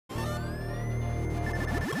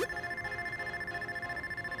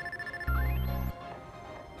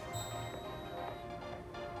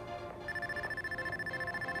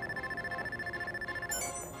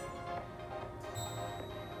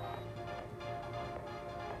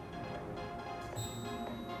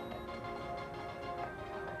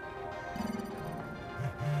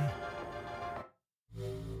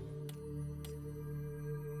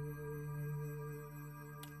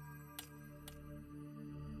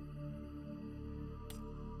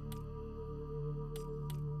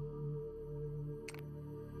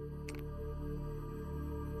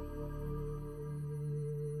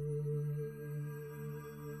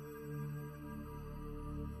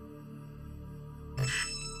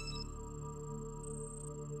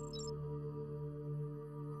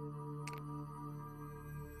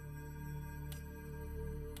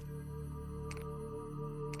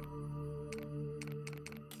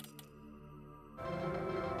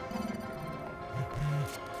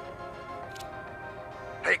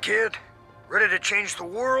Hey kid, ready to change the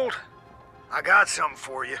world? I got something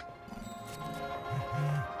for you.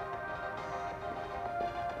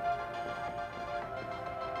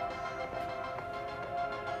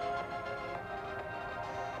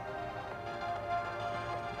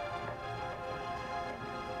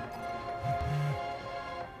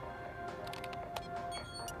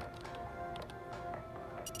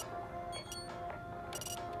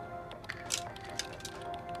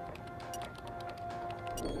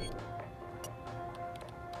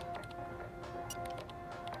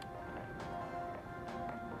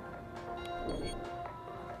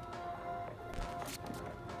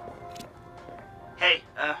 Hey,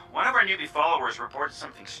 one of our newbie followers reported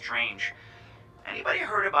something strange. Anybody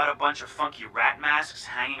heard about a bunch of funky rat masks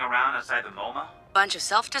hanging around outside the MoMA? Bunch of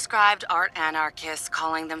self-described art anarchists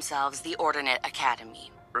calling themselves the Ordinate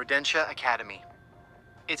Academy. Rodentia Academy.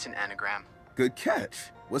 It's an anagram. Good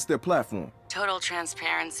catch. What's their platform? Total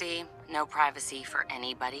transparency, no privacy for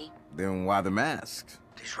anybody. Then why the masks?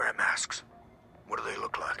 These rat masks, what do they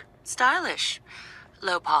look like? Stylish.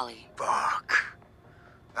 Low poly. Fuck.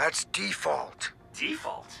 That's Default.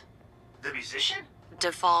 Default? The musician?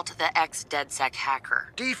 Default, the ex-DedSec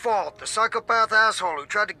hacker. Default, the psychopath asshole who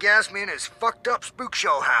tried to gas me in his fucked up spook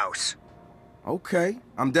show house. Okay,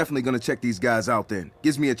 I'm definitely gonna check these guys out then.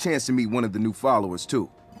 Gives me a chance to meet one of the new followers too.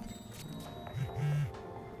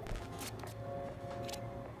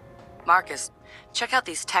 Marcus, check out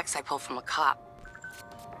these texts I pulled from a cop.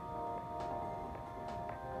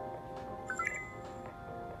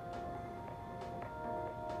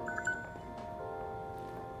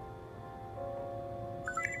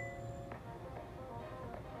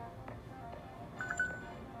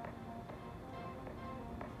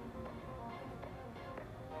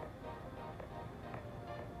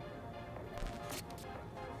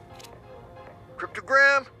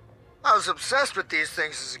 Cryptogram? I was obsessed with these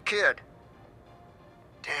things as a kid.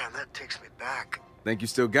 Damn, that takes me back. Think you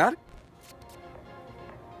still got it?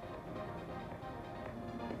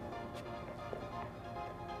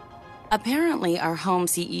 Apparently, our home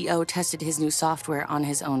CEO tested his new software on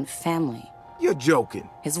his own family. You're joking.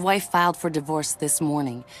 His wife filed for divorce this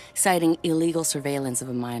morning, citing illegal surveillance of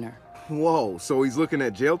a minor. Whoa, so he's looking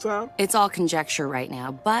at jail time? It's all conjecture right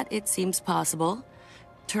now, but it seems possible.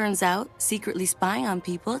 Turns out, secretly spying on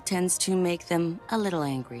people tends to make them a little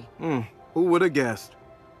angry. Who would have guessed?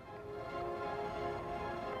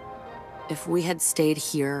 If we had stayed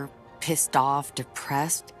here, pissed off,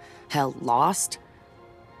 depressed, hell, lost,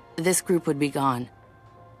 this group would be gone.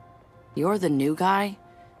 You're the new guy,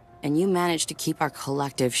 and you managed to keep our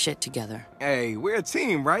collective shit together. Hey, we're a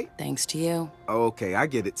team, right? Thanks to you. Okay, I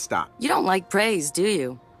get it. Stop. You don't like praise, do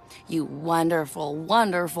you? You wonderful,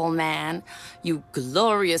 wonderful man. You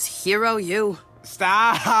glorious hero, you.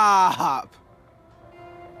 Stop!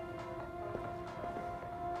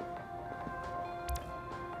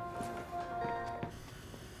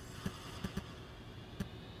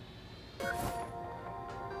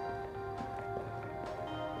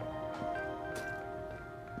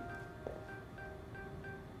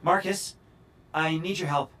 Marcus, I need your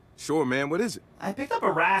help. Sure, man. What is it? I picked up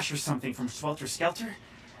a rash or something from Swelter Skelter.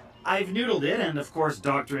 I've noodled it, and of course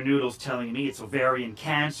Dr. Noodle's telling me it's ovarian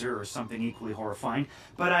cancer or something equally horrifying,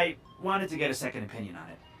 but I wanted to get a second opinion on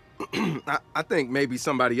it. I think maybe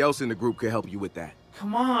somebody else in the group could help you with that.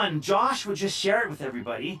 Come on, Josh would just share it with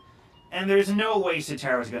everybody, and there's no way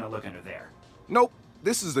Satara's gonna look under there. Nope.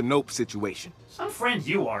 This is a nope situation. Some friend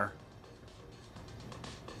you are.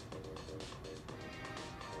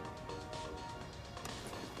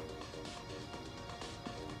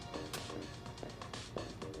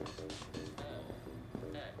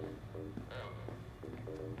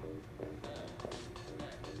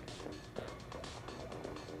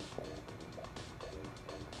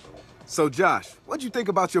 So, Josh, what'd you think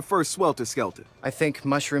about your first Swelter Skelter? I think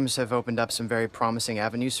mushrooms have opened up some very promising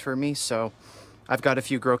avenues for me, so I've got a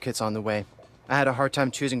few grow kits on the way. I had a hard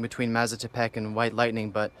time choosing between Mazatepec and White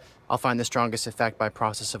Lightning, but I'll find the strongest effect by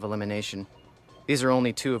process of elimination. These are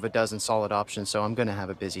only 2 of a dozen solid options, so I'm gonna have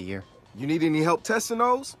a busy year. You need any help testing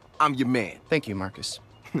those? I'm your man. Thank you, Marcus.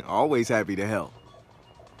 Always happy to help.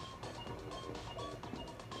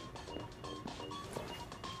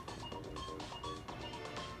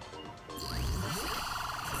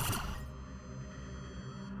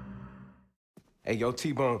 Hey, yo,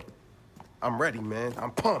 T-Bone. I'm ready, man.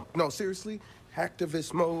 I'm pumped. No, seriously.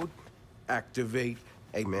 Hacktivist mode. Activate.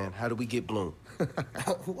 Hey, man, how do we get Bloom?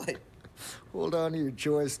 Wait. Hold on to your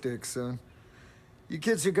joystick, son. You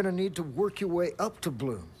kids are gonna need to work your way up to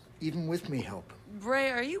Bloom, even with me helping. Bray,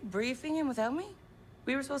 are you briefing him without me?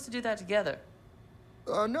 We were supposed to do that together.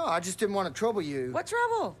 No, I just didn't want to trouble you. What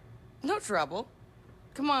trouble? No trouble.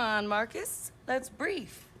 Come on, Marcus. Let's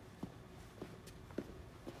brief.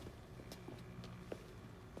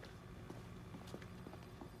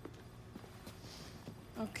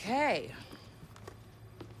 Okay.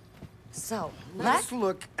 So, let's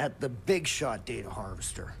look at the big shot data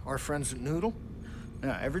harvester. Our friends at Noodle.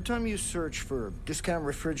 Now, every time you search for a discount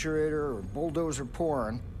refrigerator or bulldozer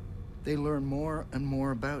porn, they learn more and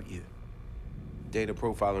more about you. Data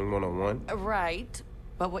profiling 101? Right.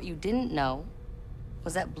 But what you didn't know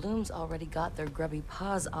was that Bloom's already got their grubby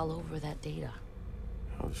paws all over that data.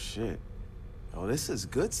 Oh, shit. Oh, this is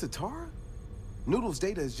good, Satara. Noodle's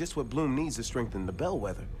data is just what Bloom needs to strengthen the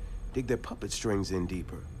bellwether. Dig their puppet strings in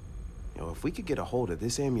deeper. You know, if we could get a hold of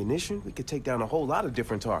this ammunition, we could take down a whole lot of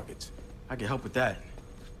different targets. I can help with that.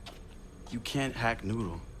 You can't hack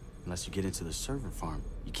Noodle unless you get into the server farm.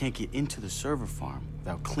 You can't get into the server farm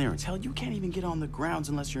without clearance. Hell, you can't even get on the grounds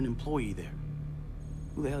unless you're an employee there.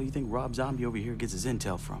 Who the hell you think Rob Zombie over here gets his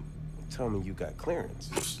intel from? Tell me you got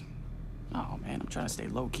clearance. Oh, man, I'm trying to stay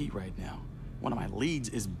low-key right now. One of my leads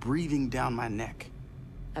is breathing down my neck.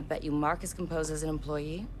 I bet you Marcus can pose as an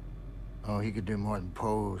employee. Oh, he could do more than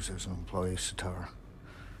pose as an employee, Satara.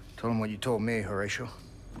 Tell him what you told me, Horatio.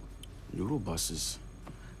 Noodle buses.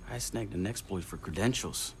 I snagged an exploit for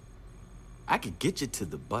credentials. I could get you to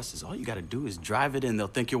the buses. All you gotta do is drive it in. They'll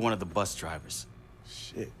think you're one of the bus drivers.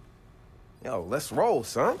 Shit. Yo, let's roll,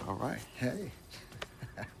 son. All right. Hey.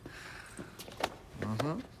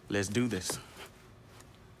 Let's do this.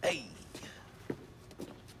 Hey.